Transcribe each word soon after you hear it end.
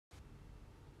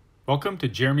Welcome to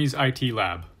Jeremy's IT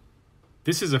Lab.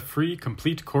 This is a free,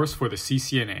 complete course for the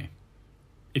CCNA.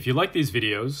 If you like these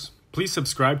videos, please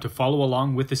subscribe to follow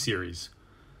along with the series.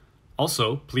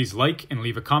 Also, please like and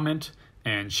leave a comment,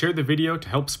 and share the video to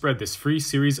help spread this free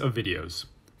series of videos.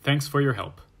 Thanks for your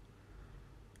help.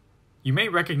 You may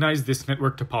recognize this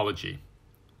network topology.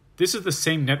 This is the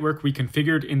same network we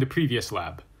configured in the previous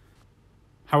lab.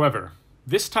 However,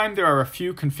 this time there are a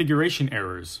few configuration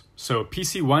errors, so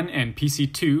PC1 and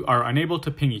PC2 are unable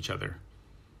to ping each other.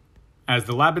 As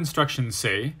the lab instructions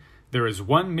say, there is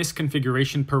one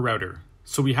misconfiguration per router,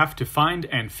 so we have to find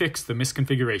and fix the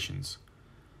misconfigurations.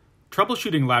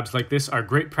 Troubleshooting labs like this are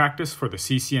great practice for the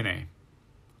CCNA.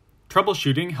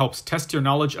 Troubleshooting helps test your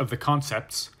knowledge of the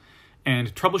concepts,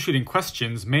 and troubleshooting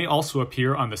questions may also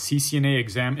appear on the CCNA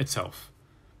exam itself.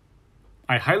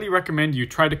 I highly recommend you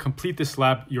try to complete this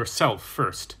lab yourself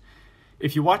first.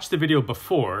 If you watch the video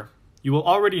before, you will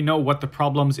already know what the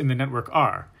problems in the network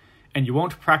are, and you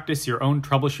won't practice your own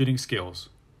troubleshooting skills.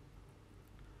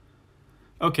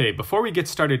 Okay, before we get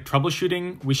started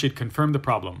troubleshooting, we should confirm the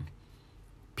problem.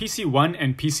 PC1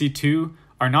 and PC2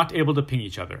 are not able to ping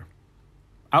each other.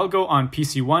 I'll go on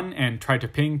PC1 and try to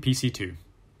ping PC2.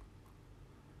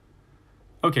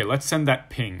 Okay, let's send that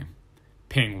ping.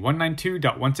 Ping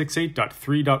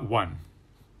 192.168.3.1.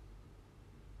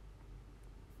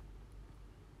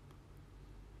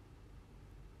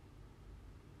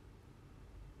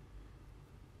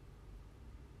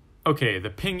 Okay, the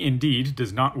ping indeed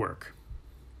does not work.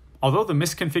 Although the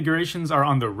misconfigurations are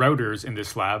on the routers in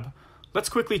this lab, let's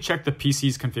quickly check the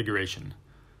PC's configuration.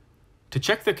 To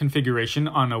check the configuration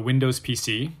on a Windows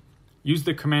PC, use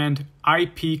the command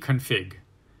ipconfig.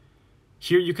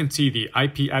 Here you can see the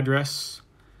IP address,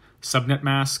 subnet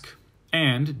mask,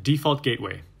 and default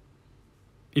gateway.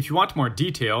 If you want more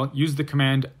detail, use the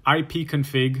command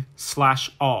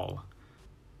ipconfig/all.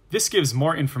 This gives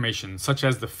more information, such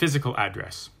as the physical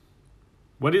address.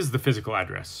 What is the physical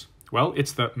address? Well,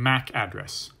 it's the MAC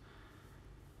address.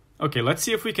 Okay, let's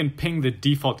see if we can ping the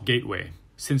default gateway,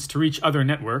 since to reach other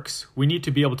networks, we need to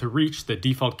be able to reach the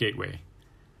default gateway.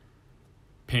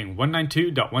 Ping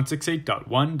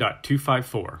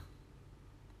 192.168.1.254.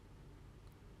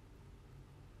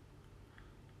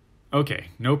 Okay,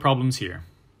 no problems here.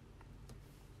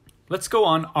 Let's go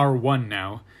on R1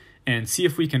 now and see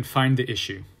if we can find the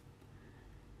issue.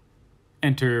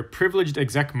 Enter privileged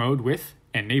exec mode with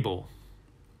enable.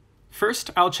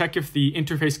 First, I'll check if the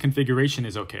interface configuration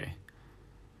is okay.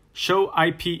 Show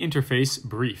IP interface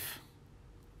brief.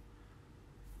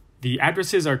 The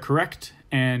addresses are correct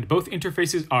and both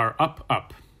interfaces are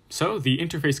up, so the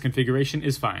interface configuration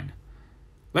is fine.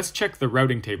 Let's check the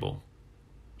routing table.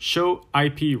 Show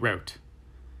IP route.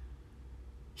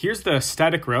 Here's the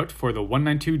static route for the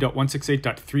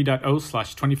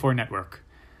 192.168.3.0/24 network.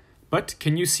 But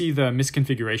can you see the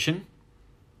misconfiguration?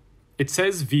 It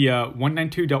says via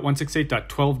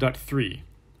 192.168.12.3,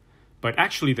 but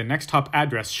actually the next hop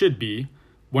address should be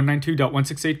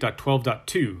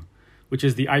 192.168.12.2, which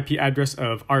is the IP address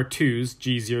of R2's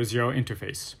G00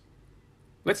 interface.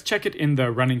 Let's check it in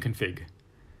the running config.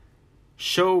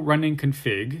 Show running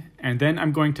config, and then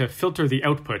I'm going to filter the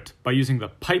output by using the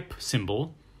pipe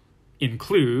symbol,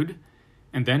 include,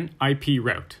 and then IP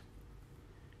route.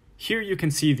 Here you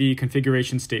can see the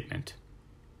configuration statement.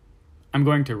 I'm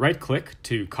going to right-click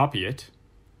to copy it,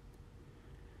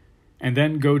 and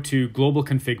then go to Global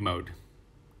Config Mode,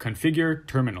 Configure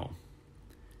Terminal.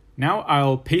 Now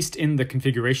I'll paste in the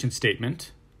configuration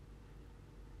statement,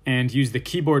 and use the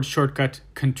keyboard shortcut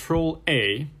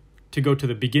Ctrl-A to go to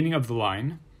the beginning of the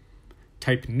line,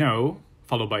 type no,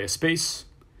 followed by a space,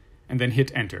 and then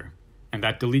hit enter, and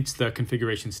that deletes the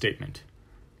configuration statement.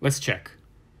 Let's check.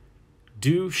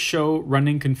 Do show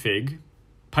running config,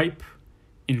 pipe,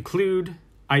 include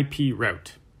IP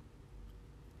route.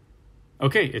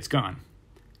 Okay, it's gone.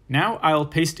 Now I'll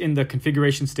paste in the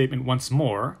configuration statement once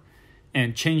more,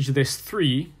 and change this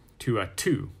 3 to a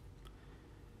 2.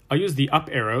 I'll use the up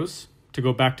arrows to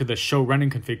go back to the show running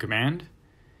config command,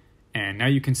 and now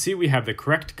you can see we have the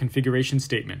correct configuration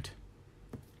statement.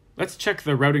 Let's check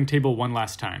the routing table one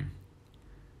last time.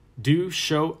 Do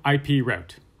show IP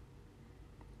route.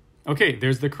 Okay,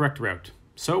 there's the correct route.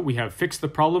 So we have fixed the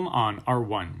problem on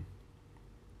R1.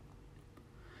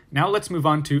 Now let's move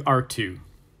on to R2.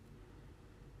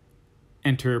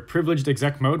 Enter privileged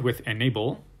exec mode with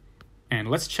enable, and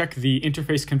let's check the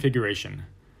interface configuration.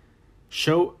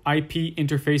 Show IP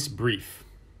interface brief.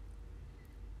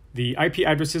 The IP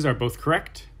addresses are both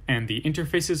correct, and the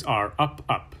interfaces are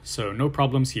up, so no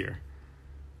problems here.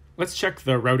 Let's check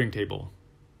the routing table.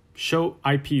 Show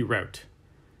IP route.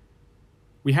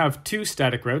 We have two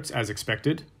static routes as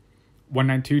expected,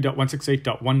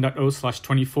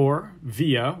 192.168.1.0/24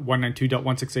 via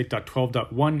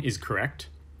 192.168.12.1 is correct,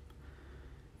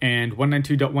 and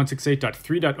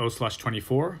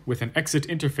 192.168.3.0/24 with an exit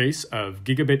interface of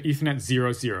gigabit Ethernet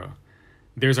 00.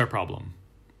 There's our problem.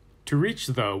 To reach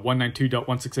the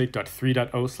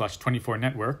 192.168.3.0/24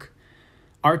 network,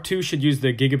 R2 should use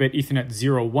the gigabit Ethernet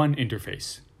 01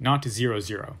 interface, not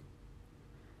 00.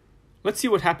 Let's see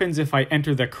what happens if I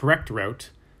enter the correct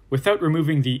route without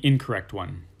removing the incorrect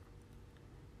one.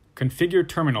 Configure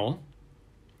terminal,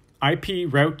 IP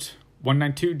route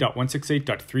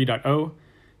 192.168.3.0,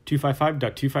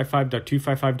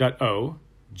 255.255.255.0,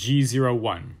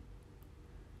 G01.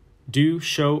 Do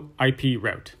show IP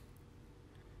route.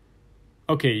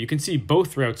 Okay, you can see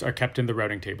both routes are kept in the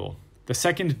routing table. The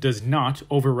second does not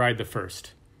override the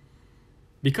first.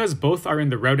 Because both are in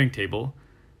the routing table,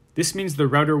 this means the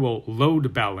router will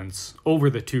load balance over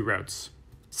the two routes,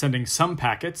 sending some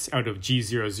packets out of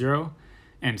G00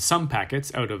 and some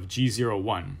packets out of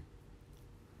G01.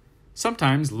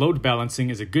 Sometimes load balancing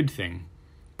is a good thing,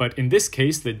 but in this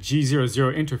case the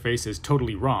G00 interface is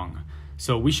totally wrong,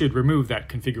 so we should remove that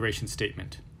configuration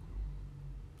statement.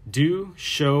 Do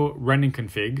show running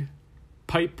config,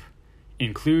 pipe,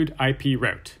 include IP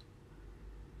route.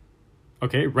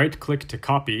 Okay, right-click to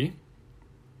copy,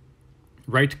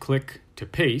 right-click to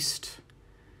paste,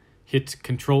 hit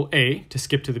Ctrl-A to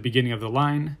skip to the beginning of the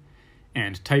line,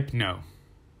 and type no.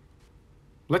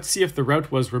 Let's see if the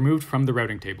route was removed from the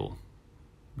routing table.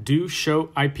 Do show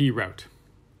IP route.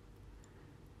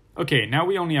 Okay, now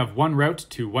we only have one route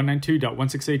to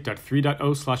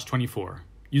 192.168.3.0/24,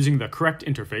 using the correct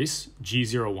interface,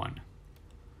 G01.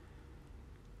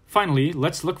 Finally,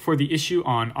 let's look for the issue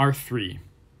on R3.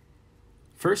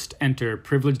 First, enter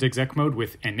privileged exec mode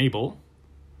with enable.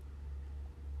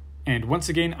 And once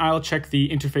again, I'll check the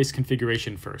interface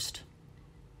configuration first.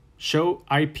 Show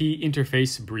IP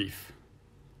interface brief.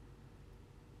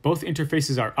 Both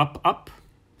interfaces are up.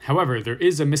 However, there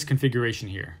is a misconfiguration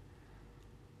here.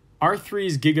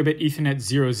 R3's gigabit Ethernet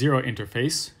 00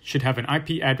 interface should have an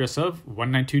IP address of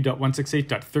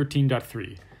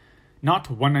 192.168.13.3, not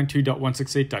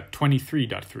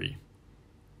 192.168.23.3.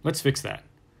 Let's fix that.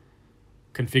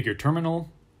 Configure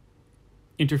terminal,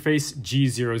 interface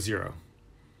G00.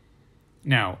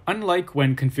 Now, unlike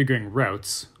when configuring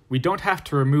routes, we don't have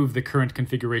to remove the current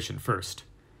configuration first.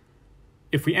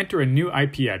 If we enter a new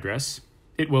IP address,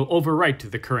 it will overwrite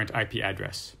the current IP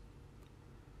address.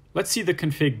 Let's see the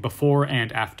config before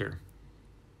and after.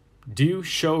 Do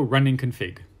show running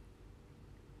config.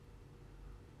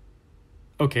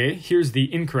 Okay, here's the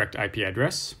incorrect IP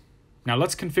address. Now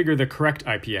let's configure the correct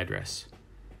IP address.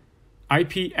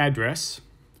 IP address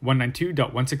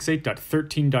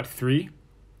 192.168.13.3,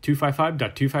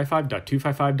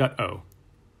 255.255.255.0.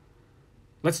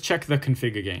 Let's check the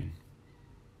config again.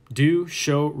 Do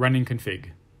show running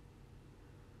config.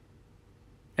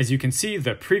 As you can see,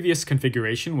 the previous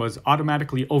configuration was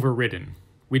automatically overridden.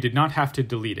 We did not have to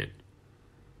delete it.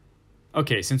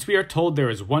 Okay, since we are told there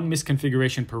is one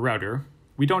misconfiguration per router,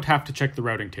 we don't have to check the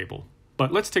routing table.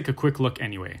 But let's take a quick look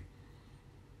anyway.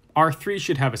 R3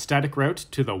 should have a static route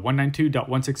to the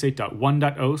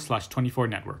 192.168.1.0/24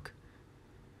 network.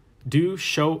 Do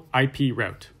show IP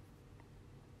route.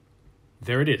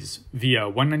 There it is, via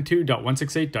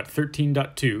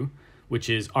 192.168.13.2, which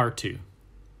is R2.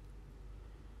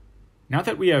 Now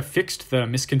that we have fixed the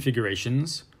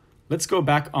misconfigurations, let's go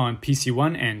back on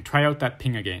PC1 and try out that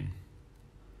ping again.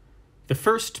 The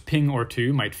first ping or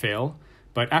two might fail,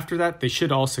 but after that they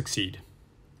should all succeed.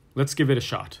 Let's give it a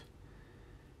shot.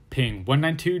 Ping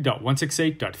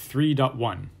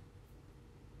 192.168.3.1.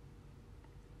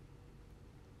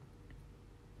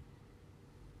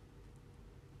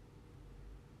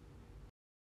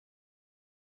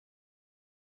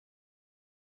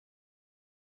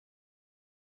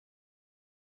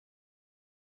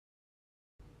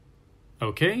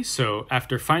 Okay, so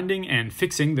after finding and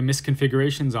fixing the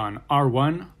misconfigurations on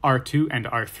R1, R2, and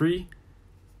R3,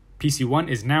 PC1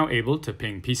 is now able to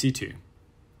ping PC2.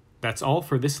 That's all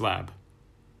for this lab.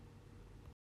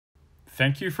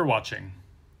 Thank you for watching.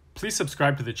 Please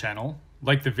subscribe to the channel,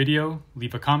 like the video,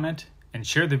 leave a comment, and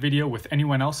share the video with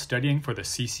anyone else studying for the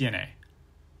CCNA.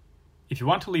 If you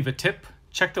want to leave a tip,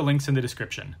 check the links in the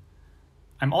description.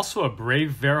 I'm also a Brave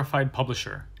verified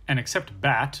publisher and accept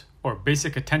BAT or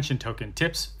Basic Attention Token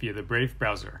tips via the Brave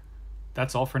browser.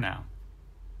 That's all for now.